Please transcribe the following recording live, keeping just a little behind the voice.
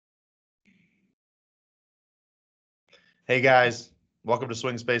Hey guys, welcome to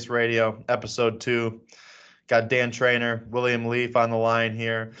Swing Space Radio, episode 2. Got Dan Trainer, William Leaf on the line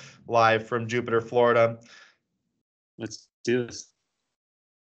here, live from Jupiter, Florida. Let's do this.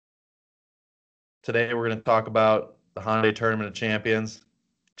 Today we're going to talk about the Hyundai Tournament of Champions,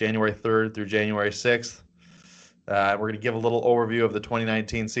 January 3rd through January 6th. We're going to give a little overview of the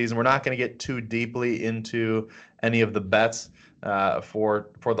 2019 season. We're not going to get too deeply into any of the bets for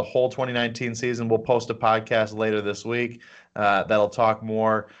the whole 2019 season. We'll post a podcast later this week that'll talk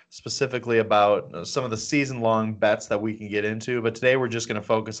more specifically about some of the season-long bets that we can get into. But today we're just going to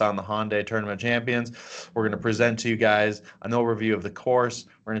focus on the Hyundai Tournament of Champions. We're going to present to you guys an overview of the course.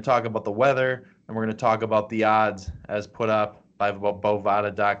 We're going to talk about the weather, and we're going to talk about the odds as put up by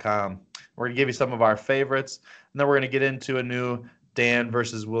Bovada.com. We're going to give you some of our favorites, and then we're going to get into a new Dan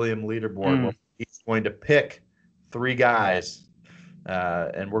versus William leaderboard. Where he's going to pick 3 guys,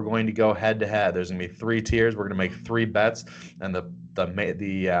 and we're going to go head to head. There's going to be 3 tiers. We're going to make 3 bets, and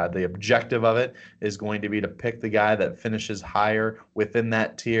the objective of it is going to be to pick the guy that finishes higher within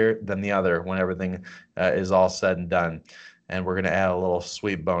that tier than the other when everything is all said and done. And we're going to add a little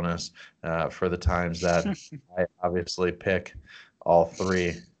sweet bonus for the times that I obviously pick all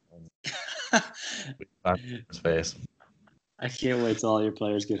 3. His face. I can't wait till all your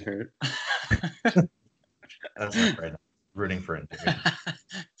players get hurt. That's not right. Rooting for it.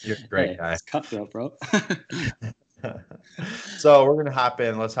 You're a great guy. It's cutthroat, bro. So we're gonna hop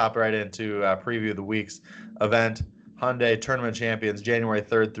in. Let's hop right into preview of the week's event. Hyundai Tournament Champions, January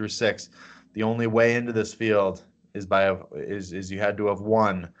 3rd through 6th. The only way into this field is you had to have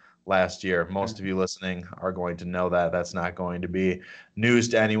won last year. Most of you listening are going to know that. That's not going to be news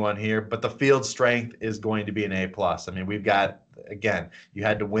to anyone here, but the field strength is going to be an A+. I mean, we've got, again, you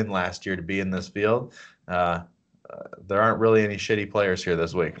had to win last year to be in this field. There aren't really any shitty players here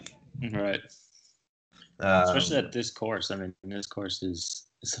this week. Right. Especially at this course. I mean, this course is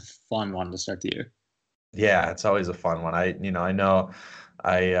a fun one to start the year. Yeah, it's always a fun one. I know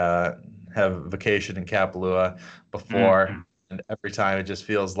I have vacation in Kapalua before. And every time it just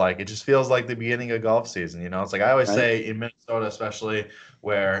feels like the beginning of golf season. It's like I always say in Minnesota, especially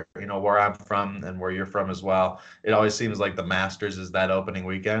where I'm from and where you're from as well. It always seems like the Masters is that opening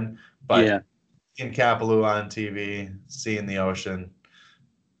weekend. But in Kapalua on TV, seeing the ocean,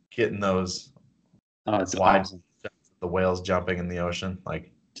 getting those it's awesome. The whales jumping in the ocean, like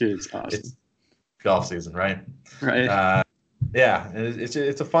dude, it's awesome. It's golf season, right? Right. Yeah, it's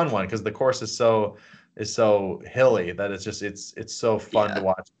a fun one because the course is so hilly that it's so fun to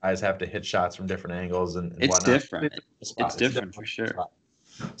watch guys have to hit shots from different angles and it's whatnot. Different. It's different for sure. Spot.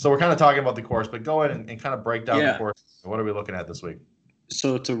 So we're kind of talking about the course, but go ahead and kind of break down the course. What are we looking at this week?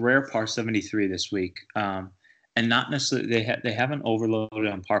 So it's a rare par 73 this week, and not necessarily they haven't overloaded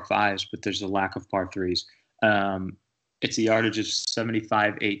on par 5s, but there's a lack of par 3s. It's a yardage of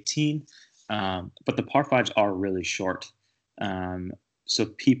 75-18, but the par 5s are really short. So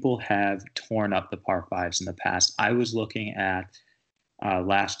people have torn up the par 5s in the past. I was looking at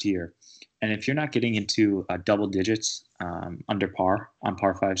last year, and if you're not getting into double digits under par on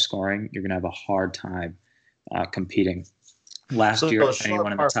par 5 scoring, you're going to have a hard time competing. Last year,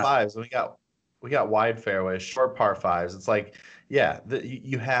 anyone in the top 5s, we got wide fairways, short par 5s. It's like,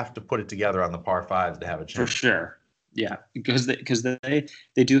 you have to put it together on the par 5s to have a chance. For sure. Yeah, because they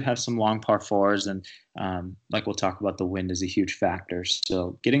do have some long par 4s, and like we'll talk about, the wind is a huge factor.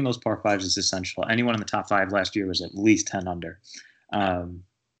 So getting those par 5s is essential. Anyone in the top 5 last year was at least 10 under.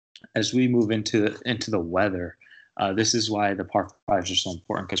 As we move into the weather, this is why the par 5s are so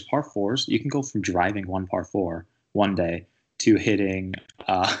important, because par 4s, you can go from driving one par 4 one day to hitting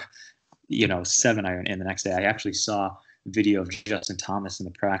 7-iron in the next day. I actually saw video of Justin Thomas in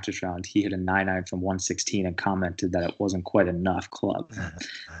the practice round. He hit a 9-iron from 116 and commented that it wasn't quite enough club.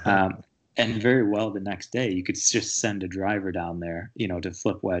 And very well the next day, you could just send a driver down there, to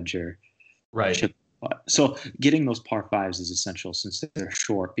flip wedge or chip. So getting those par 5s is essential since they're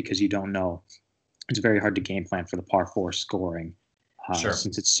short, because you don't know. It's very hard to game plan for the par 4 scoring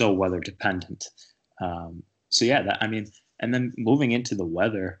since it's so weather dependent. And then moving into the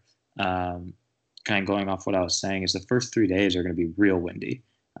weather, kind of going off what I was saying, is the first 3 days are going to be real windy.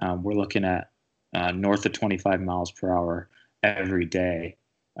 We're looking at north of 25 miles per hour every day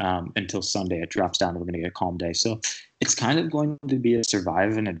until Sunday. It drops down and we're going to get a calm day. So it's kind of going to be a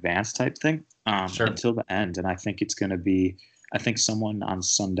survive and advance type thing until the end. And I think someone on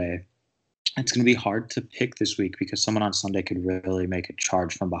Sunday, it's going to be hard to pick this week because someone on Sunday could really make a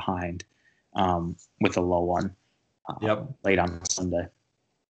charge from behind with a low one late on Sunday.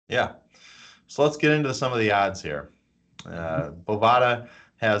 Yeah. So let's get into some of the odds here. Bovada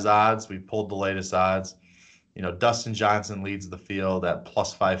has odds. We pulled the latest odds. Dustin Johnson leads the field at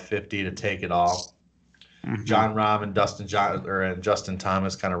plus 550 to take it all. Mm-hmm. Jon Rahm and Justin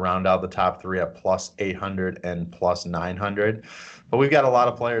Thomas kind of round out the top three at plus 800 and plus 900. But we've got a lot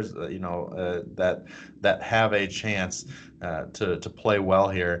of players, that have a chance to play well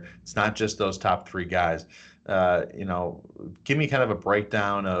here. It's not just those top three guys. Give me kind of a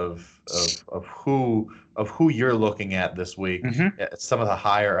breakdown of who you're looking at this week. Mm-hmm. Some of the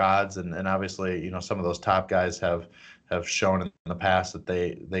higher odds, and obviously, some of those top guys have shown in the past that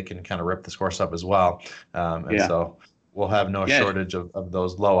they can kind of rip this course up as well. So we'll have no shortage of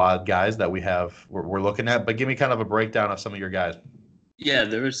those low odd guys that we're looking at. But give me kind of a breakdown of some of your guys. Yeah,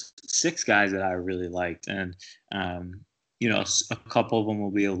 there was 6 guys that I really liked, and a couple of them will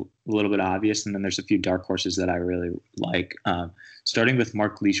be a little bit obvious, and then there's a few dark horses that I really like. Starting with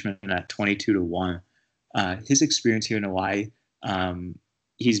Mark Leishman at 22-1. His experience here in Hawaii,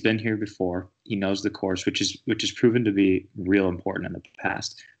 he's been here before. He knows the course, which is proven to be real important in the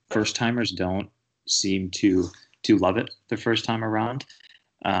past. First timers don't seem to love it the first time around.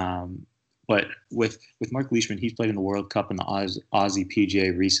 But with Mark Leishman, he's played in the World Cup and the Aussie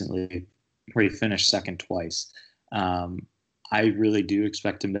PGA recently, where he finished second twice. I really do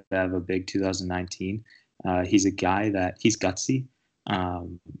expect him to have a big 2019. He's a guy that he's gutsy,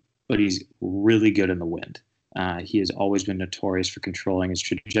 but he's really good in the wind. He has always been notorious for controlling his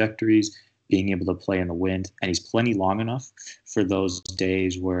trajectories, being able to play in the wind, and he's plenty long enough for those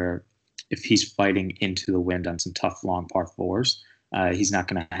days where if he's fighting into the wind on some tough long par fours, he's not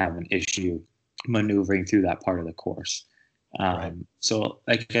going to have an issue maneuvering through that part of the course. Right. So,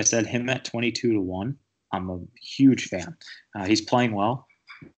 like I said, him at 22-1, I'm a huge fan. He's playing well.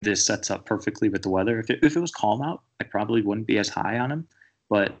 This sets up perfectly with the weather. If it was calm out, I probably wouldn't be as high on him.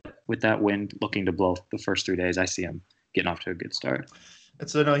 But with that wind looking to blow the first 3 days, I see him getting off to a good start. And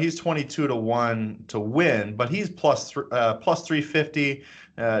so, no, he's 22-1 to win, but he's plus 350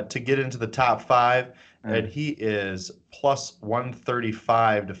 to get into the top 5. And he is plus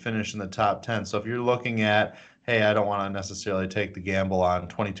 135 to finish in the top 10. So if you're looking at, hey, I don't want to necessarily take the gamble on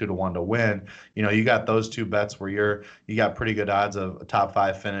 22-1 to win, you got those 2 bets where you got pretty good odds of a top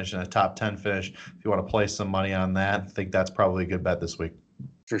 5 finish and a top 10 finish. If you want to place some money on that, I think that's probably a good bet this week.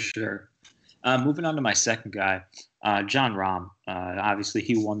 For sure. Moving on to my second guy, Jon Rahm. Obviously,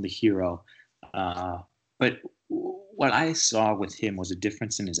 he won the Hero. But what I saw with him was a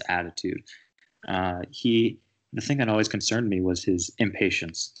difference in his attitude. The thing that always concerned me was his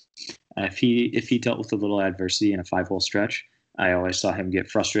impatience. If he dealt with a little adversity in a 5-hole stretch, I always saw him get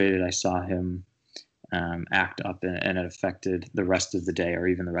frustrated. I saw him act up, and it affected the rest of the day or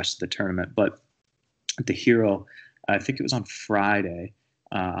even the rest of the tournament. But the Hero, I think it was on Friday,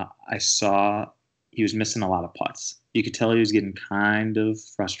 I saw he was missing a lot of putts. You could tell he was getting kind of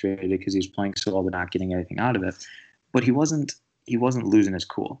frustrated because he was playing so well but not getting anything out of it. But he wasn't losing his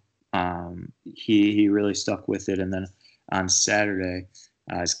cool. He really stuck with it. And then on Saturday,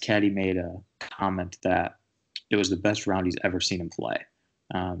 his caddy made a comment that it was the best round he's ever seen him play.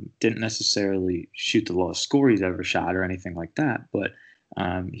 Didn't necessarily shoot the lowest score he's ever shot or anything like that, but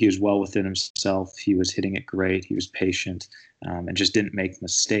he was well within himself. He was hitting it great. He was patient, and just didn't make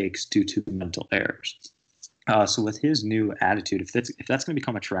mistakes due to mental errors. So with his new attitude, if that's going to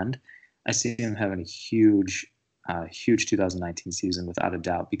become a trend, I see him having a huge 2019 season without a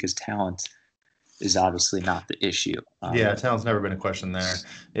doubt, because talent is obviously not the issue. Talent's never been a question there.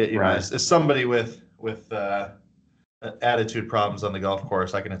 Right. As somebody with attitude problems on the golf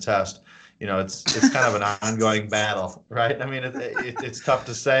course, I can attest. It's kind of an ongoing battle, right? I mean, it's tough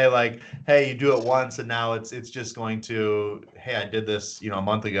to say, like, hey, you do it once and now it's just going to, hey, I did this, a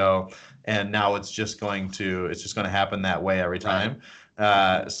month ago, and now it's just going to happen that way every time.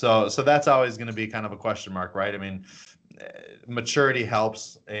 Right. So that's always going to be kind of a question mark, right? I mean, maturity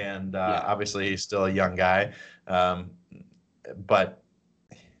helps, and obviously he's still a young guy, but.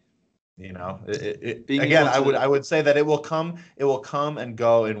 Again, I would say that it will come and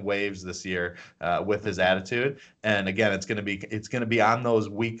go in waves this year with his attitude. And again, it's going to be on those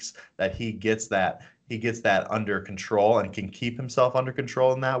weeks that he gets that under control and can keep himself under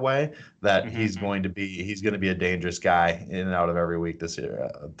control in that way, that he's going to be a dangerous guy in and out of every week this year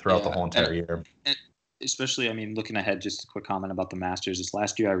throughout the whole entire year. And especially, I mean, looking ahead, just a quick comment about the Masters. This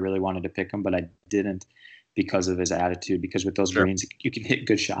last year, I really wanted to pick him, but I didn't, because of his attitude. Because with those greens, you can hit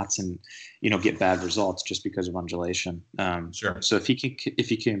good shots and get bad results just because of undulation. So if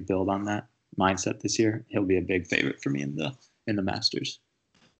he can build on that mindset this year, he'll be a big favorite for me in the Masters.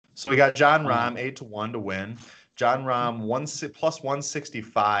 So we got Jon Rahm 8-1 to win. John Rahm plus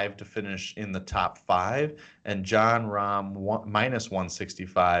 165 to finish in the top 5, and John Rahm minus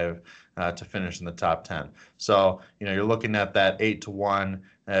 165 to finish in the top 10. So you're looking at that 8-1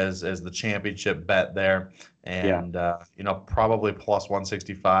 as the championship bet there, and probably plus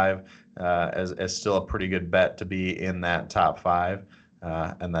 165 as still a pretty good bet to be in that top 5,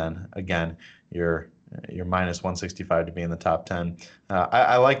 and then again you're minus 165 to be in the top 10.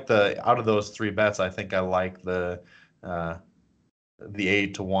 I like out of those 3 bets, I think I like the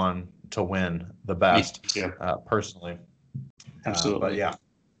 8-1 to win the best, personally. Absolutely. But yeah,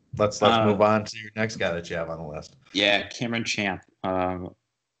 let's move on to your next guy that you have on the list. Yeah, Cameron Champ. A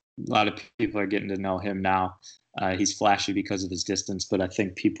lot of people are getting to know him now. He's flashy because of his distance, but I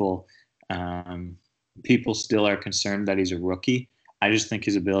think people still are concerned that he's a rookie. I just think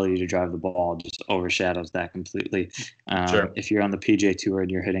his ability to drive the ball just overshadows that completely. Sure. If you're on the PGA Tour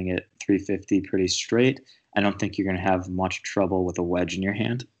and you're hitting it 350 pretty straight, I don't think you're going to have much trouble with a wedge in your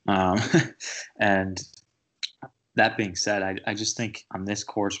hand. And that being said, I just think on this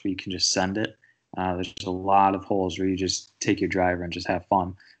course where you can just send it, there's a lot of holes where you just take your driver and just have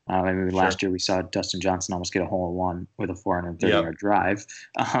fun. Last year we saw Dustin Johnson almost get a hole-in-one with a 430-yard drive.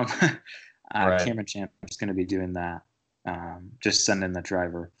 Right. Cameron Champ is going to be doing that. Just sending the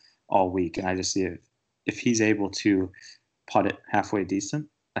driver all week, and I just see if he's able to putt it halfway decent,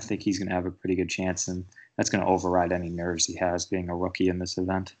 I think he's going to have a pretty good chance, and that's going to override any nerves he has being a rookie in this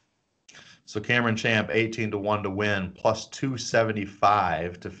event. So Cameron Champ 18-1 to win, plus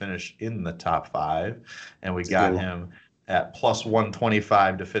 275 to finish in the top 5, and we got him at plus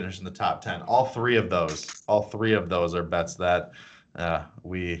 125 to finish in the top 10. All three of those are bets that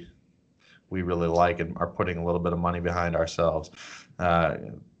we really like and are putting a little bit of money behind ourselves.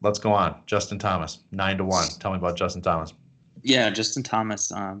 Let's go on. Justin Thomas, 9-1. Tell me about Justin Thomas. Yeah, Justin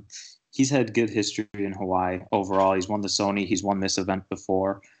Thomas. He's had good history in Hawaii overall. He's won the Sony. He's won this event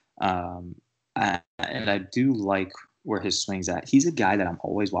before. And I do like where his swing's at. He's a guy that I'm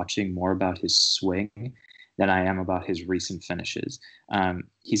always watching more about his swing than I am about his recent finishes.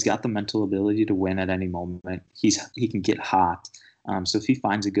 He's got the mental ability to win at any moment. He can get hot. So if he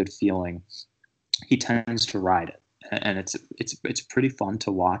finds a good feeling, he tends to ride it, and it's pretty fun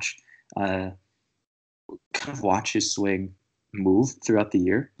to watch. Kind of watch his swing move throughout the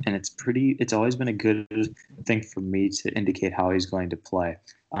year, and it's always been a good thing for me to indicate how he's going to play.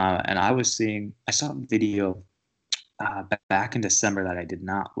 And I saw a video back in December that I did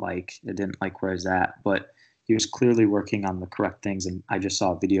not like. I didn't like where he's at, but he was clearly working on the correct things. And I just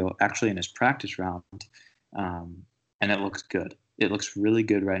saw a video actually in his practice round, and it looks good. It looks really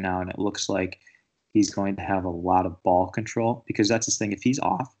good right now, and it looks like he's going to have a lot of ball control, because that's his thing. If he's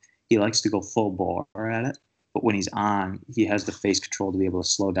off, he likes to go full bore at it. But when he's on, he has the face control to be able to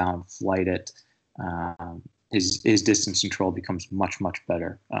slow down, flight it. His distance control becomes much, much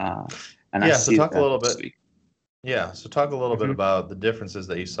better. So talk a little bit. Yeah, so talk a little bit about the differences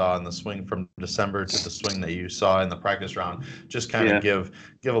that you saw in the swing from December to the swing that you saw in the practice round. Just kind of give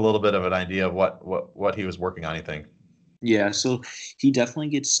a little bit of an idea of what he was working on, you think. Yeah, so he definitely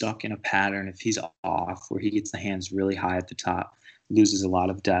gets stuck in a pattern if he's off, where he gets the hands really high at the top, loses a lot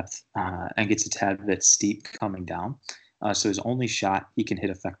of depth, and gets a tad bit steep coming down. So his only shot he can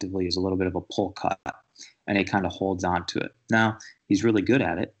hit effectively is a little bit of a pull cut, and he kind of holds on to it. Now, he's really good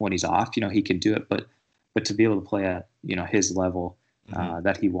at it when he's off. He can do it, but to be able to play at his level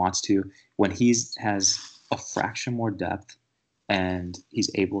that he wants to, when he has a fraction more depth and he's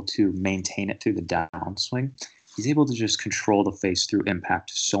able to maintain it through the downswing, he's able to just control the face through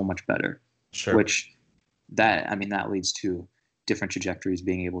impact so much better. Sure. Which that leads to different trajectories,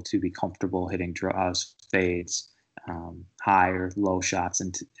 being able to be comfortable hitting draws, fades, high or low shots.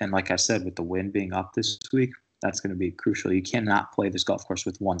 And like I said, with the wind being up this week, that's going to be crucial. You cannot play this golf course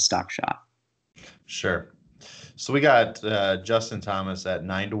with one stock shot. Sure. So we got Justin Thomas at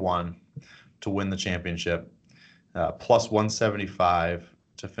 9-1 to win the championship, plus 175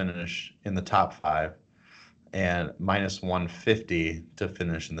 to finish in the top 5, and minus 150 to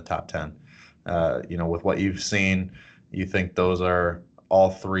finish in the top 10. With what you've seen, you think those are all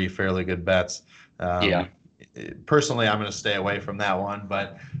three fairly good bets. Personally, I'm going to stay away from that one,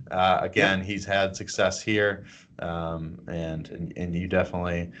 but again, he's had success here, and you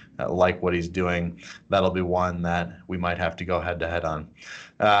definitely like what he's doing. That'll be one that we might have to go head to head on.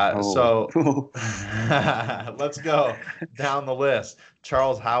 So let's go down the list.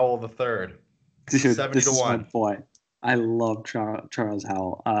 Charles Howell III. Dude, 70-1. This is my point. I love Charles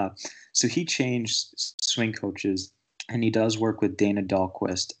Howell. So he changed swing coaches, and he does work with Dana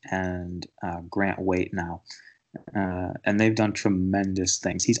Dahlquist and Grant Waite now. And they've done tremendous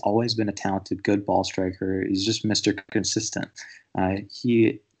things. He's always been a talented, good ball striker. He's just Mr. Consistent.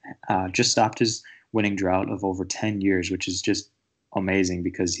 He just stopped his winning drought of over 10 years, which is just amazing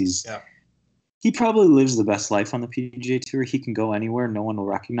because Yeah. he probably lives the best life on the PGA Tour. He can go anywhere, no one will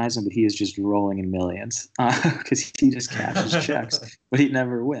recognize him, but he is just rolling in millions because he just cashes checks, but he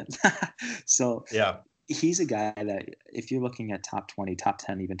never wins. So Yeah. he's a guy that if you're looking at top 20, top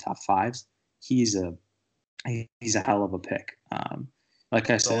 10, even top fives, he's a hell of a pick. Like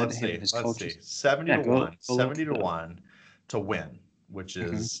I So said, let's him see. and his Let's coaches. see. 70 Yeah, to go 1. look 70 to it up. 1 to win, which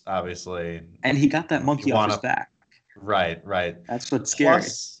Mhm. is obviously, And he got that if you monkey off want his to, back. right, right. That's what's scary.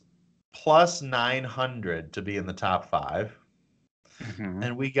 Plus 900 to be in the top 5. Hmm.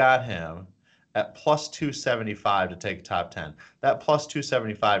 And we got him at plus 275 to take top 10. That plus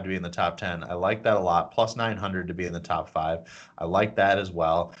 275 to be in the top 10, I like that a lot. Plus 900 to be in the top 5, I like that as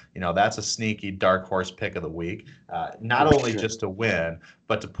well. That's a sneaky dark horse pick of the week. Not For only sure. just to win,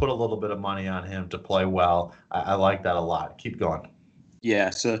 but to put a little bit of money on him to play well. I like that a lot. Keep going. Yeah.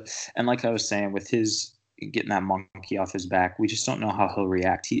 So, and like I was saying, with his getting that monkey off his back, we just don't know how he'll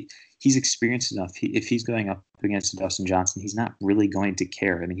react. He's experienced enough. If he's going up against Dustin Johnson, he's not really going to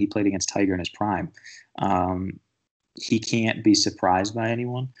care. I mean, he played against Tiger in his prime. Um, he can't be surprised by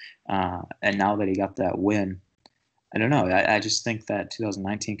anyone. And now that he got that win, I don't know. I just think that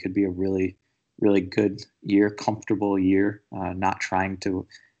 2019 could be a really, really good year, comfortable year, not trying to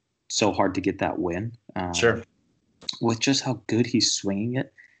so hard to get that win. Sure. With just how good he's swinging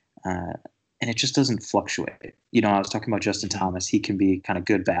it. Uh, and it just doesn't fluctuate. I was talking about Justin Thomas. He can be kind of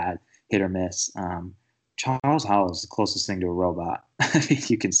good, bad, hit or miss. Charles Howell is the closest thing to a robot.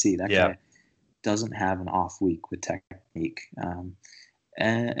 You can see that Yeah. guy doesn't have an off week with technique.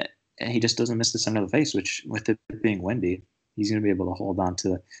 And he just doesn't miss the center of the face, which with it being windy, he's going to be able to hold on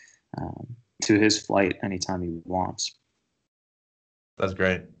to his flight anytime he wants. That's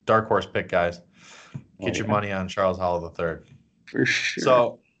great. Dark horse pick, guys. Get your Yeah. money on Charles Howell III. For sure.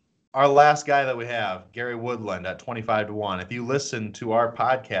 So our last guy that we have, Gary Woodland at 25 to 1. If you listen to our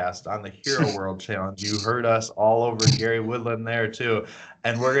podcast on the Hero World Challenge, you heard us all over Gary Woodland there too.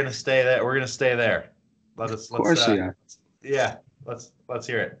 And we're gonna stay there. We're gonna stay there. Of course we are. Yeah, let's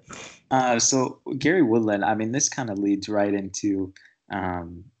hear it. So Gary Woodland, I mean, this kind of leads right into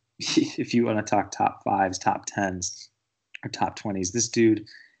if you want to talk top fives, top tens, or top 20s. This dude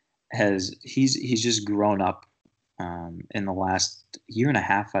he's just grown up in the last year and a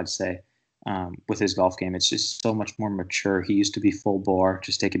half, I'd say, with his golf game. It's just so much more mature. He used to be full bore,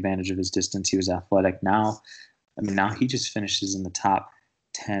 just take advantage of his distance. He was athletic. Now he just finishes in the top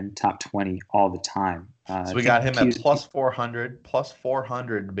 10, top 20 all the time. So we got him at plus 400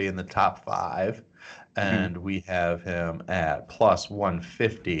 to be in the top 5. And we have him at plus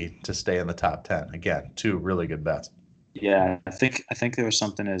 150 to stay in the top 10. Again, 2 really good bets. Yeah, I think there was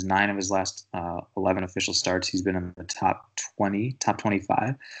something as 9 of his last 11 official starts. He's been in the top 20, top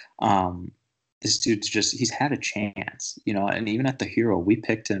 25. This dude's he's had a chance, and even at the Hero, we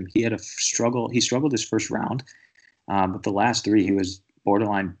picked him. He had a struggle. He struggled his first round, but the last 3, he was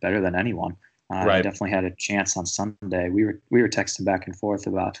borderline better than anyone. Right. He definitely had a chance on Sunday. We were texting back and forth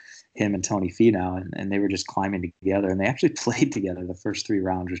about him and Tony Finau, and they were just climbing together, and they actually played together the first 3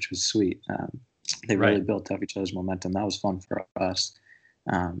 rounds, which was sweet. They really built up each other's momentum. That was fun for us.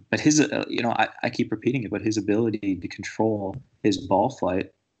 But his, I keep repeating it, but his ability to control his ball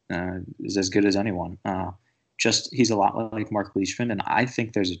flight is as good as anyone. He's a lot like Mark Leishman, and I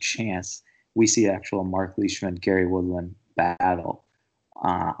think there's a chance we see actual Mark Leishman, Gary Woodland battle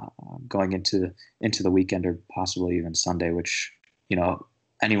going into the weekend or possibly even Sunday, which,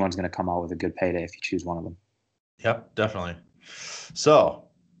 anyone's going to come out with a good payday if you choose one of them. Yep, definitely. So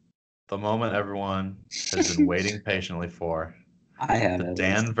the moment everyone has been waiting patiently for. I have the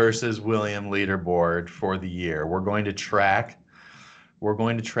Dan versus William leaderboard for the year. We're going to track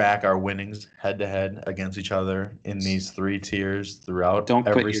our winnings head to head against each other in these 3 tiers throughout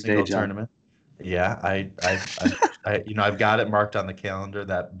every single tournament. Yeah, I've got it marked on the calendar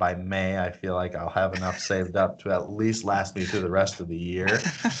that by May I feel like I'll have enough saved up to at least last me through the rest of the year,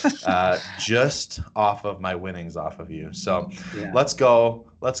 just off of my winnings off of you. So yeah. Let's go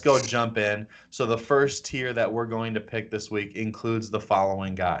jump in. So the first tier that we're going to pick this week includes the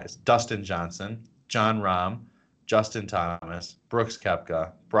following guys: Dustin Johnson, Jon Rahm, Justin Thomas, Brooks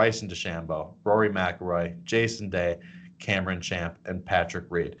Koepka, Bryson DeChambeau, Rory McIlroy, Jason Day, Cameron Champ, and Patrick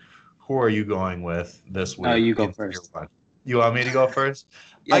Reed. Who are you going with this week? Oh, you go first. You want me to go first?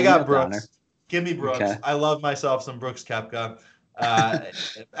 Yeah, I got Brooks. Give me Brooks. Okay. I love myself some Brooks Koepka.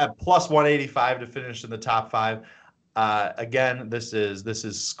 At plus 185 to finish in the top 5. Again, this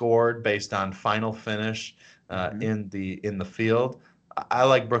is scored based on final finish in the field. I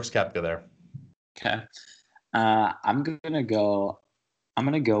like Brooks Koepka there. Okay. I'm gonna go. I'm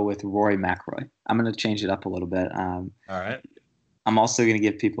gonna go with Rory McIlroy. I'm gonna change it up a little bit. All right. I'm also gonna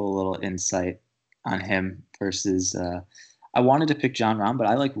give people a little insight on him versus. I wanted to pick Jon Rahm, but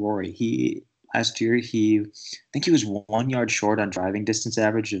I like Rory. He last year I think he was 1 yard short on driving distance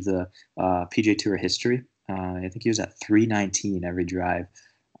average of the PGA Tour history. I think he was at 319 every drive.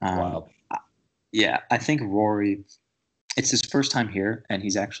 Wow. Yeah, I think Rory. It's his first time here, and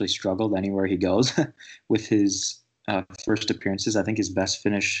he's actually struggled anywhere he goes with his first appearances. I think his best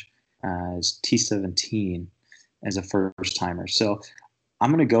finish is T17 as a first timer. So I'm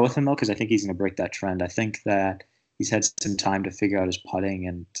going to go with him though because I think he's going to break that trend. I think that he's had some time to figure out his putting,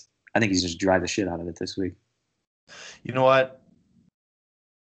 and I think he's just drive the shit out of it this week. You know what?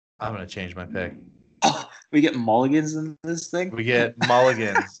 I'm going to change my pick. Oh, we get mulligans in this thing? We get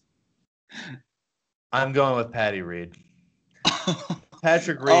mulligans. I'm going with Patty Reed.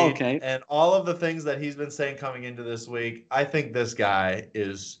 Patrick Reed and all of the things that he's been saying coming into this week, I think this guy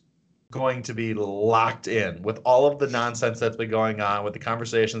is going to be locked in with all of the nonsense that's been going on, with the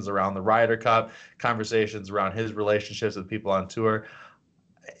conversations around the Ryder Cup, conversations around his relationships with people on tour.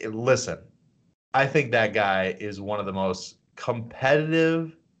 Listen, I think that guy is one of the most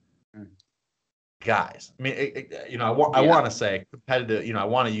competitive guys. I mean, I want to say competitive. I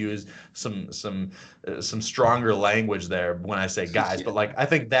want to use some stronger language there when I say guys. But like, I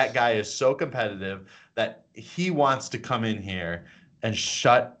think that guy is so competitive that he wants to come in here and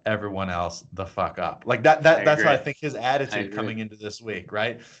shut everyone else the fuck up. Like that's what I think his attitude coming into this week,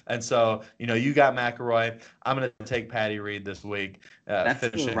 right? And so you got McIlroy. I'm gonna take Patty Reed this week. That's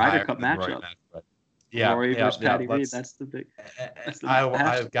the Ryder Cup matchup. Yeah, Rory versus Patty Reed. That's the big.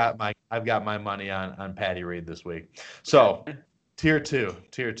 I've got my money on Patty Reed this week. So, tier two.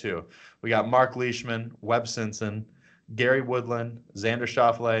 We got Mark Leishman, Webb Simpson, Gary Woodland, Xander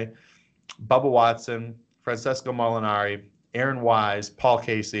Schauffele, Bubba Watson, Francesco Molinari, Aaron Wise, Paul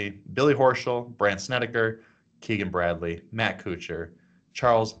Casey, Billy Horschel, Brandt Snedeker, Keegan Bradley, Matt Kuchar,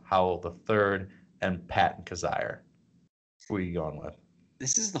 Charles Howell III, and Patton Kizzire. Who are you going with?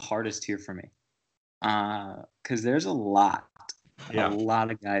 This is the hardest tier for me. Because there's a lot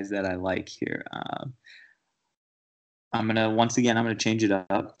of guys that I like here. I'm gonna change it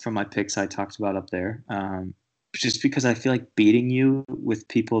up from my picks I talked about up there. Just because I feel like beating you with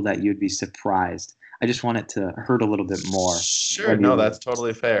people that you'd be surprised. I just want it to hurt a little bit more. Sure, no, that's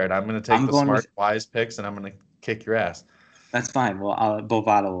totally fair. And I'm gonna take the smart, wise picks, and I'm gonna kick your ass. That's fine. Well,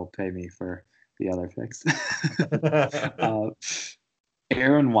 Bovada will pay me for the other picks.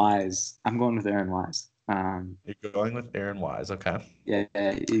 Aaron Wise. I'm going with Aaron Wise. You're going with Aaron Wise, okay? Yeah,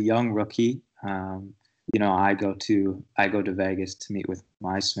 a young rookie. I go to Vegas to meet with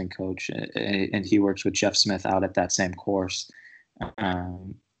my swing coach, and he works with Jeff Smith out at that same course.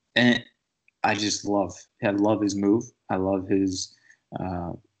 And I just love his move. I love his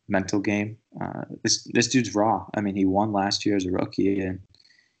mental game. This dude's raw. I mean, he won last year as a rookie, and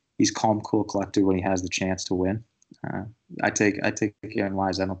he's calm, cool, collected when he has the chance to win. I take Aaron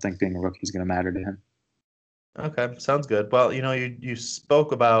Wise. I don't think being a rookie is going to matter to him. Okay, sounds good. Well, you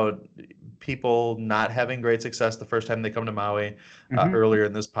spoke about people not having great success the first time they come to Maui earlier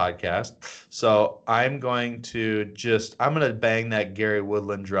in this podcast. So I'm going to bang that Gary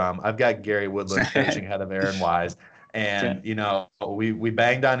Woodland drum. I've got Gary Woodland finishing ahead of Aaron Wise. And, we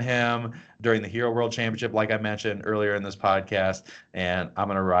banged on him during the Hero World Championship, like I mentioned earlier in this podcast. And I'm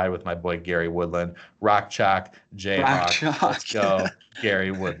going to ride with my boy, Gary Woodland. Rock Chalk, Jayhawk. Let's go,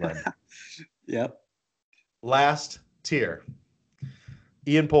 Gary Woodland. Yep. Last tier.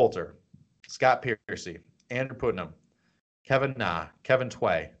 Ian Poulter, Scott Piercy, Andrew Putnam, Kevin Na, Kevin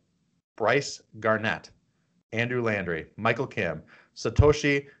Tway, Bryce Garnett, Andrew Landry, Michael Kim,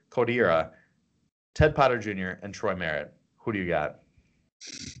 Satoshi Kodira, Ted Potter Jr., and Troy Merritt. Who do you got?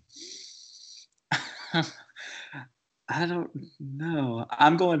 I don't know.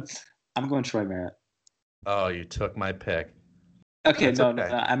 I'm going Troy Merritt. Oh, you took my pick. Okay, no,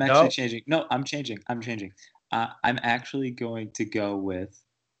 I'm actually changing. No, I'm changing. I'm actually going to go with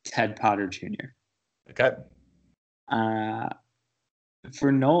Ted Potter Jr. Okay.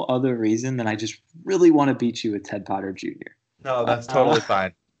 For no other reason than I just really want to beat you with Ted Potter Jr. No, that's totally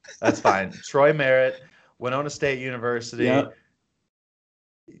fine. That's fine. Troy Merritt, Winona State University, yep.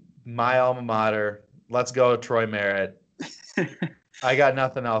 My alma mater. Let's go, Troy Merritt. I got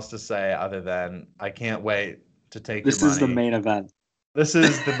nothing else to say other than I can't wait to take your money. This is the main event. This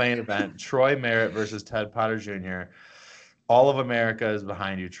is the main event. Troy Merritt versus Ted Potter Jr. All of America is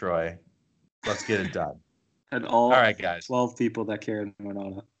behind you, Troy. Let's get it done. And all right, guys. 12 people that care in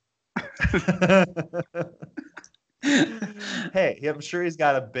Winona. Hey, I'm sure he's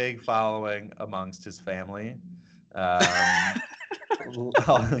got a big following amongst his family.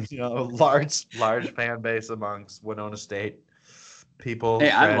 Large fan base amongst Winona State people.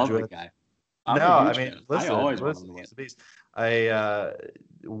 Hey, I love the graduates. guy. No, I'm a I huge mean, fan. I listen, always wanted to win. he's a beast.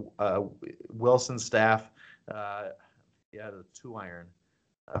 Wilson staff, the 2-iron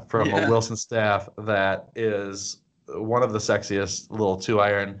from a Wilson staff that is one of the sexiest little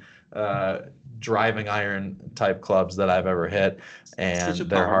 2-iron driving iron type clubs that I've ever hit, and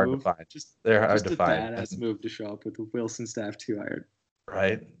they're hard to find. They're hard to find. Badass move to show up with a Wilson staff 2-iron.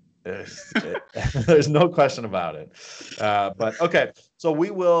 Right. There's no question about it. But okay, so we're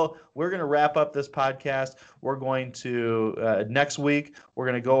going to wrap up this podcast. We're going to next week we're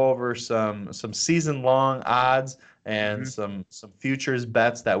going to go over some season long odds and some futures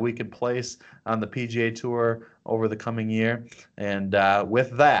bets that we can place on the PGA Tour over the coming year. And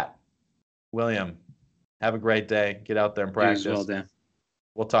with that, William, have a great day. Get out there and practice. You as well, Dan.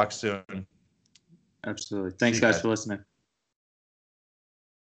 We'll talk soon. Absolutely. Thanks, guys, for listening.